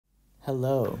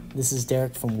Hello, this is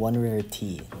Derek from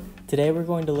Onerivertea. Today we're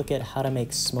going to look at how to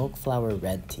make smoke flower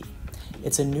red tea.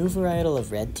 It's a new varietal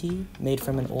of red tea made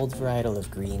from an old varietal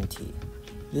of green tea.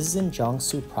 This is in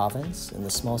Jiangsu province in the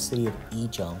small city of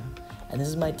Yizheng, and this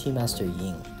is my tea master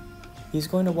Ying. He's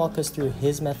going to walk us through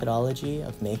his methodology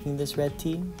of making this red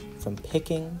tea, from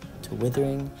picking to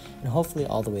withering, and hopefully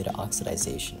all the way to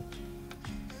oxidization.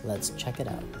 Let's check it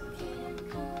out.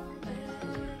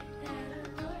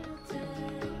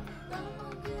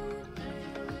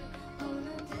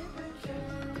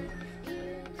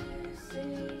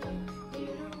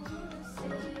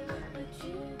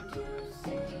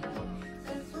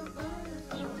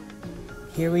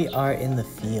 Here we are in the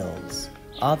fields.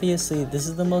 Obviously, this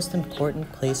is the most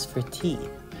important place for tea.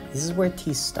 This is where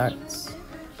tea starts.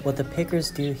 What the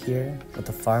pickers do here, what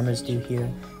the farmers do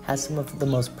here, has some of the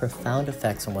most profound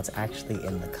effects on what's actually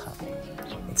in the cup.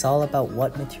 It's all about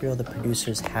what material the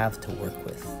producers have to work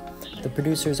with. The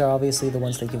producers are obviously the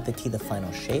ones that give the tea the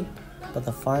final shape, but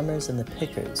the farmers and the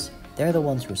pickers, they're the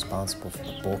ones responsible for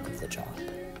the bulk of the job.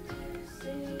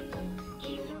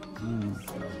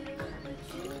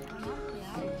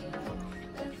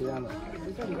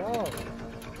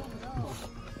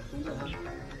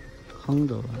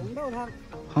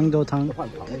 Tang.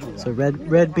 So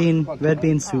red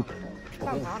bean soup.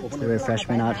 It's the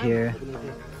refreshment out here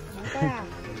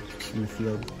in the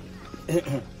field.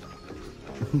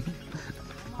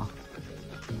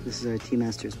 This is our tea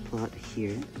master's plot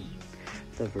here.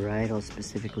 The varietal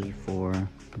specifically for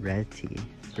red tea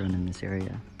grown in this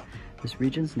area. This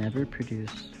region's never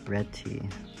produced red tea,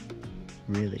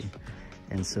 really.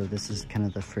 And so this is kind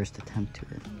of the first attempt to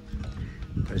it.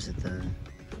 Or is it the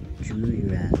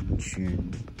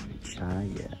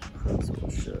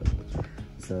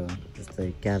So it's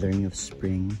the gathering of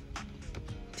spring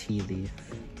tea leaf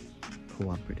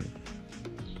cooperative.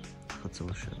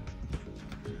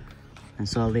 I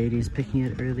saw ladies picking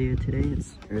it earlier today.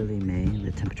 It's early May.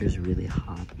 The temperature is really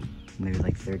hot, maybe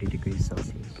like 30 degrees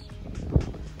Celsius.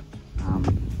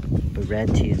 But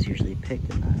red tea is usually picked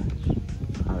in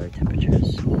the hotter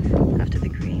temperatures after the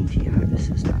green tea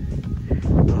harvest is done.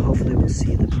 But hopefully we'll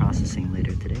see the processing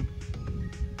later today.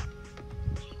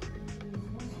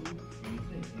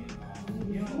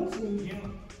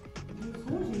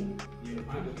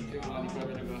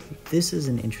 This is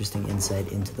an interesting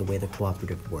insight into the way the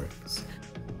cooperative works.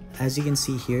 As you can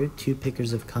see here, two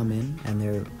pickers have come in and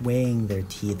they're weighing their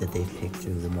tea that they've picked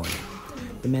through the morning.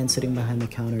 The man sitting behind the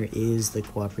counter is the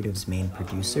cooperative's main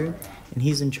producer, and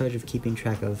he's in charge of keeping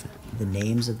track of the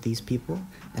names of these people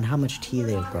and how much tea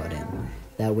they've brought in.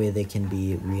 That way they can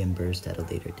be reimbursed at a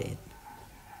later date.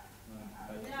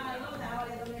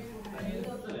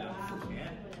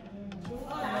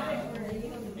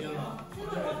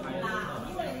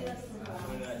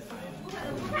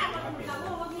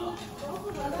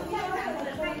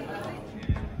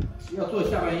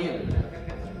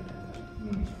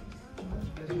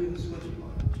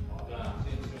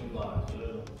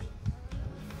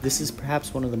 This is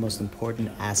perhaps one of the most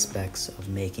important aspects of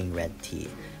making red tea.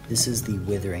 This is the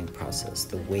withering process,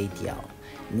 the wei diao.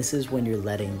 And this is when you're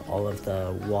letting all of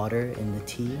the water in the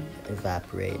tea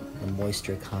evaporate. The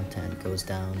moisture content goes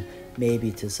down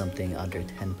maybe to something under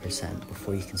 10%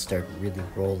 before you can start really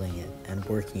rolling it and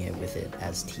working it with it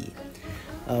as tea.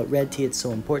 Red tea is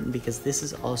so important because this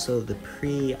is also the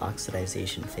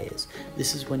pre-oxidization phase.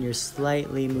 This is when you're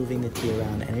slightly moving the tea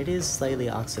around and it is slightly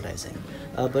oxidizing.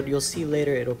 But you'll see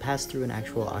later it'll pass through an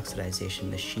actual oxidization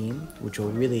machine, which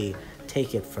will really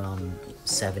take it from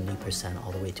 70%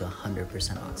 all the way to 100%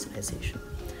 oxidization.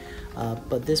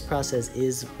 But this process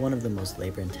is one of the most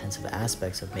labor-intensive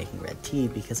aspects of making red tea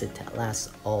because it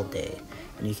lasts all day.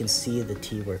 And you can see the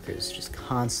tea workers just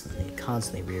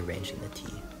constantly rearranging the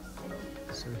tea.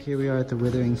 So here we are at the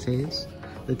withering phase.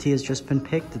 The tea has just been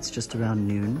picked, it's just around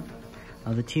noon.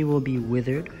 The tea will be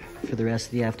withered for the rest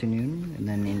of the afternoon, and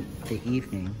then in the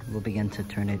evening, we'll begin to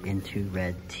turn it into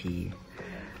red tea.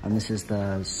 This is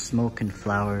the smoke and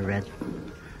flower red,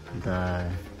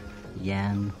 the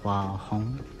Yan Hua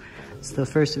Hong. It's the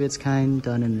first of its kind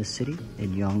done in the city,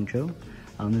 in Yangzhou.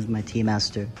 This is my tea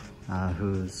master,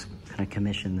 who's kind of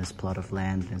commissioned this plot of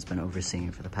land and has been overseeing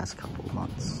it for the past couple of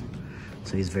months.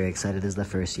 So he's very excited. This is the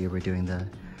first year we're doing the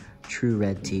true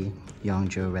red tea,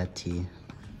 Yangzhou red tea.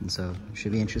 And so it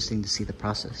should be interesting to see the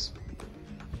process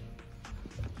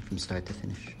from start to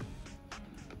finish.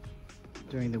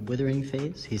 During the withering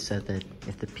phase, he said that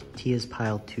if the tea is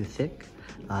piled too thick,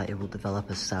 it will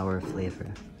develop a sour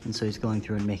flavor. And so he's going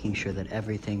through and making sure that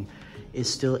everything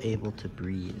is still able to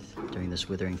breathe during this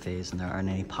withering phase and there aren't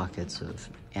any pockets of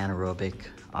anaerobic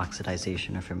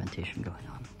oxidization or fermentation going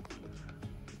on.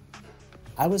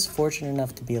 I was fortunate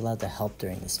enough to be allowed to help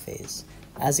during this phase.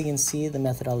 As you can see, the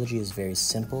methodology is very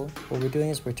simple. What we're doing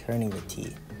is we're turning the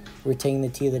tea. We're taking the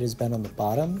tea that has been on the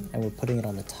bottom and we're putting it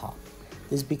on the top.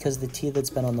 This is because the tea that's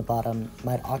been on the bottom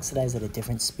might oxidize at a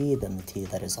different speed than the tea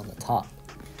that is on the top.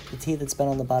 The tea that's been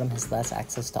on the bottom has less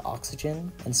access to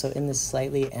oxygen, and so in this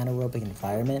slightly anaerobic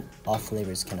environment, all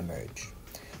flavors can emerge.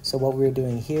 So what we're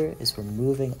doing here is we're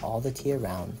moving all the tea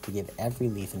around to give every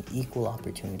leaf an equal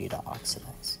opportunity to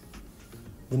oxidize.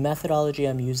 The methodology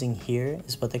I'm using here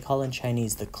is what they call in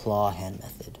Chinese the claw hand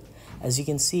method. As you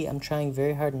can see, I'm trying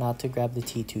very hard not to grab the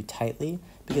tea too tightly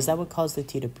because that would cause the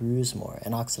tea to bruise more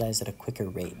and oxidize at a quicker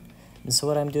rate. And so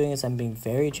what I'm doing is I'm being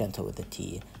very gentle with the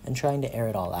tea and trying to air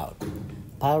it all out. The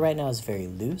pile right now is very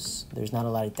loose, there's not a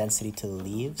lot of density to the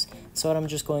leaves, so what I'm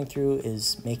just going through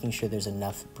is making sure there's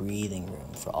enough breathing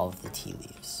room for all of the tea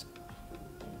leaves.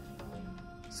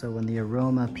 So when the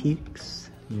aroma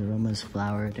peaks, the aroma is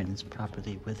flowered and it's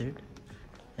properly withered,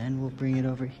 then we'll bring it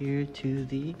over here to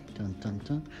the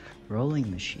rolling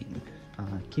machine.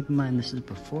 Keep in mind this is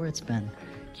before it's been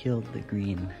killed the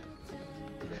green.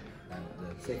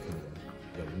 The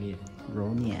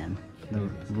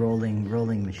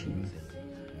rolling machine.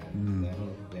 Then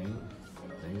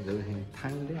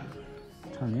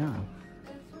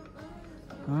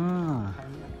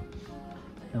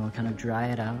we'll kind of dry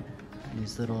it out in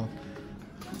these little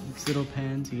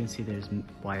pans. You can see there's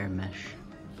wire mesh.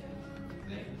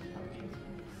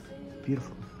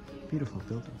 Beautiful, beautiful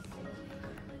building.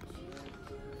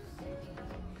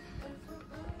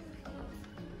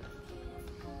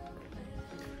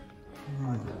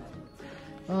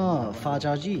 Oh, 发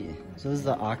酵机. So this is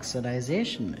the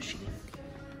oxidization machine.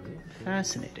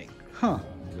 Fascinating. Huh.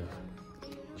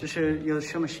 这是有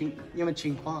什么情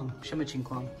况？这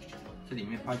里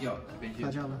面发酵，这边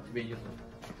就是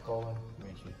高温，这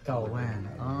边去。高温.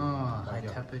 Oh, high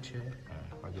temperature.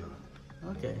 发酵。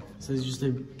Okay, so it's just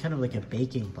kind of like a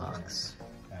baking box.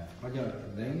 发酵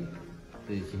人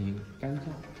得进行干燥。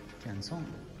干燥。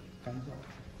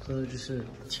所以就是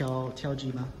挑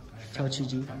机吗？挑气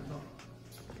机。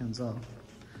干燥。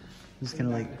It's kind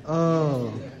of like,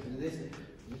 oh.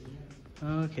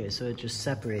 Okay, so it just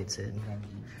separates it.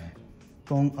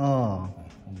 烘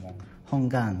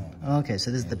干. Okay,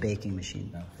 so this is the baking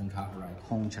machine.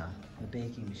 烘茶, the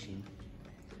baking machine.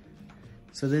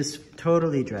 So this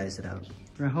totally dries it out.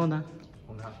 然后呢？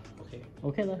烘茶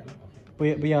OK 了。不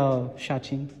要杀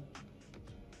青。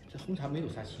这烘茶没有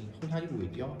杀青，烘茶有尾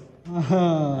雕。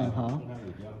好。烘茶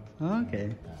尾雕。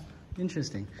Okay.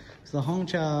 Interesting. So the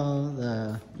Hongcha,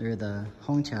 the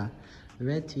Hongcha, the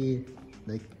red tea,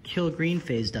 the kill green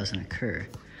phase doesn't occur.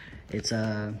 It's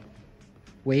a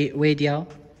wei diao,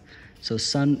 so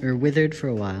sun or withered for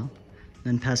a while,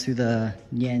 then pass through the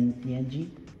nianji,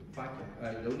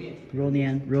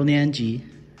 rounianji.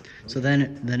 So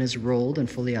then it's rolled and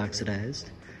fully oxidized.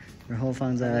 然后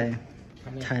放在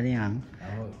太阳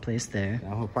placed there.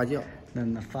 然后发酵。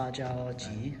Then the 发酵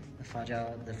机, the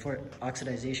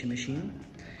oxidization machine,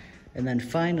 and then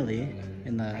finally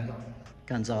in the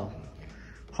干燥,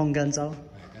 烘干燥,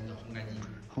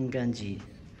 烘干机,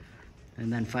 and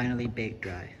then finally bake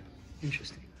dry.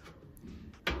 Interesting.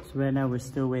 So right now we're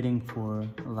still waiting for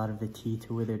a lot of the tea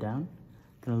to wither down.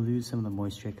 Gonna lose some of the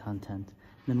moisture content.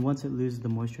 And then once it loses the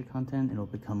moisture content, it'll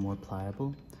become more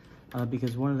pliable.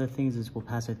 Because one of the things is we'll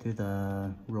pass it through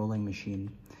the rolling machine.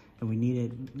 And we need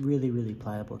it really, really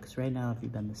pliable, because right now if you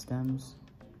bend the stems,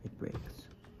 it breaks.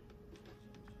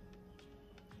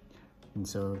 And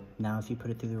so now if you put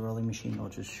it through the rolling machine, it'll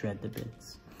just shred the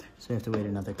bits. So you have to wait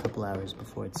another couple hours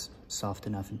before it's soft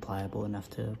enough and pliable enough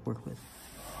to work with.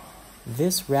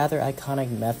 This rather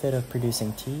iconic method of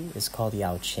producing tea is called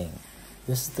yao qing.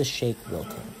 This is the shake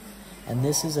wilting. And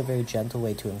this is a very gentle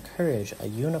way to encourage a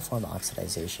uniform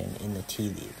oxidization in the tea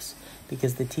leaves,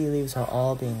 because the tea leaves are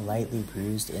all being lightly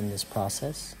bruised in this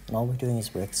process, and all we're doing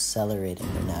is we're accelerating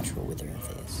their natural withering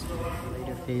phase.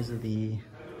 Later phase of the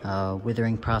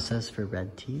withering process for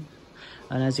red tea.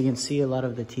 And as you can see, a lot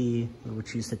of the tea,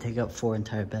 which used to take up 4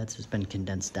 entire beds, has been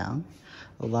condensed down.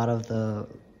 A lot of the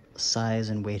size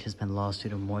and weight has been lost due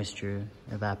to moisture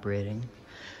evaporating,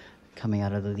 coming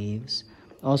out of the leaves.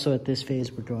 Also at this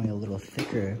phase, we're growing a little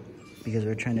thicker because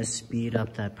we're trying to speed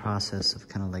up that process of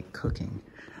kind of like cooking.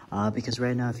 Because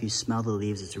right now, if you smell the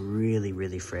leaves, it's really,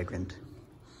 really fragrant.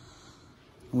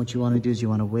 And what you want to do is you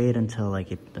want to wait until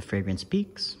the fragrance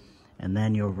peaks, and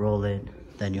then you'll roll it,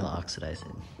 then you'll oxidize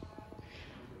it.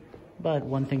 But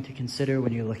one thing to consider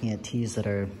when you're looking at teas that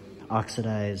are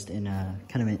oxidized in a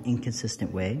kind of an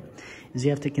inconsistent way is you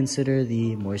have to consider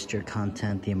the moisture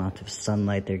content, the amount of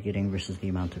sunlight they're getting versus the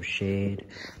amount of shade,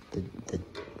 the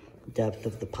depth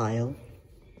of the pile.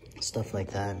 Stuff like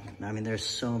that. I mean, there's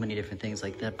so many different things.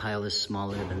 Like that pile is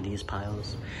smaller than these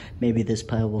piles. Maybe this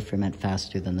pile will ferment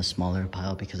faster than the smaller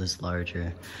pile because it's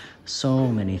larger. So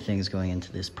many things going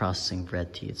into this processing of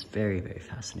red tea. It's very, very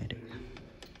fascinating.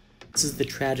 This is the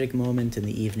tragic moment in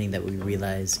the evening that we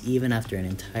realize even after an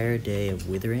entire day of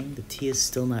withering, the tea is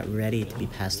still not ready to be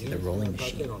passed through the rolling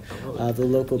machine. The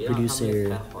local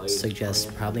producer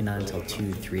suggests probably not until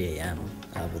 2-3 a.m.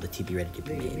 Will the tea be ready to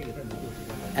be made.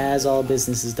 As all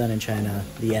business is done in China,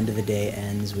 the end of the day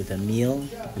ends with a meal,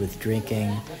 with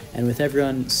drinking, and with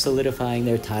everyone solidifying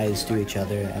their ties to each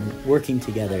other and working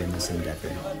together in this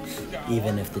endeavor,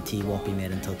 even if the tea won't be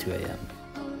made until 2 a.m.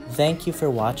 Thank you for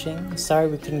watching. Sorry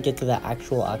we couldn't get to the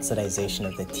actual oxidization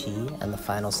of the tea and the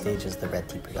final stages of the red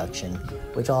tea production,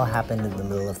 which all happened in the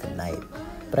middle of the night.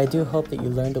 But I do hope that you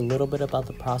learned a little bit about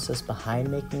the process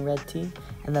behind making red tea,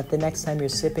 and that the next time you're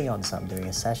sipping on some during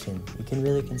a session, you can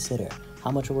really consider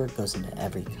how much work goes into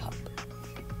every cup.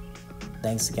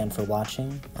 Thanks again for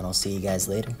watching, and I'll see you guys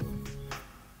later.